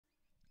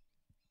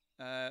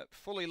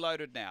fully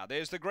loaded now.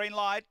 There's the green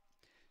light.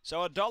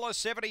 So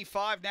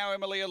 $1.75 now,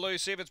 Emily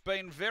Elusive. It's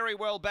been very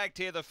well backed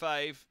here, the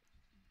fave.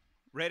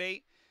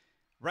 Ready?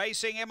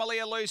 Racing Emily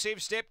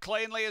Elusive, step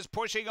cleanly, is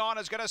pushing on,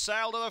 is going to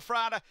sail to the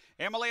front.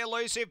 Emily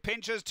Elusive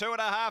pinches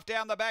 2.5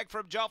 down the back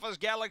from Joffa's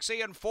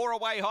Galaxy, and 4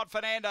 away Hot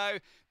Fernando.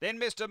 Then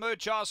Mr.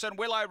 Muchos and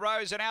Willow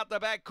Rose, and out the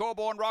back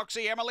Corborn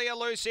Roxy. Emily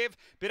Elusive,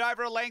 bit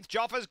over a length.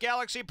 Joffa's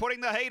Galaxy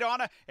putting the heat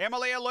on.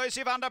 Emily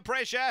Elusive under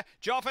pressure.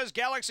 Joffa's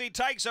Galaxy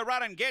takes a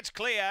run and gets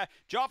clear.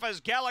 Joffa's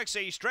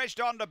Galaxy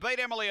stretched on to beat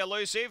Emily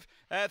Elusive.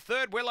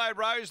 Third Willow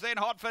Rose, then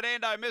Hot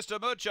Fernando, Mr.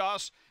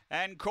 Muchos.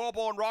 And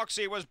Corborn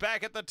Roxy was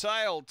back at the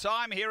tail.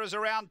 Time here is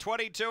around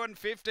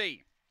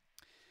 22:50.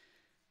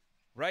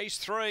 Race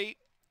 3,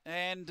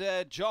 and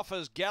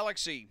Joffa's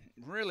Galaxy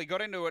really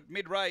got into it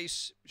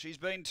mid-race. She's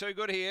been too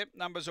good here.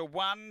 Numbers are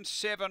 1,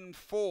 7,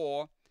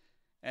 4,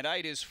 and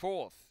 8 is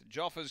fourth.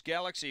 Joffa's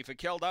Galaxy for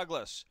Kel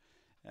Douglas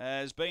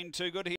has been too good here.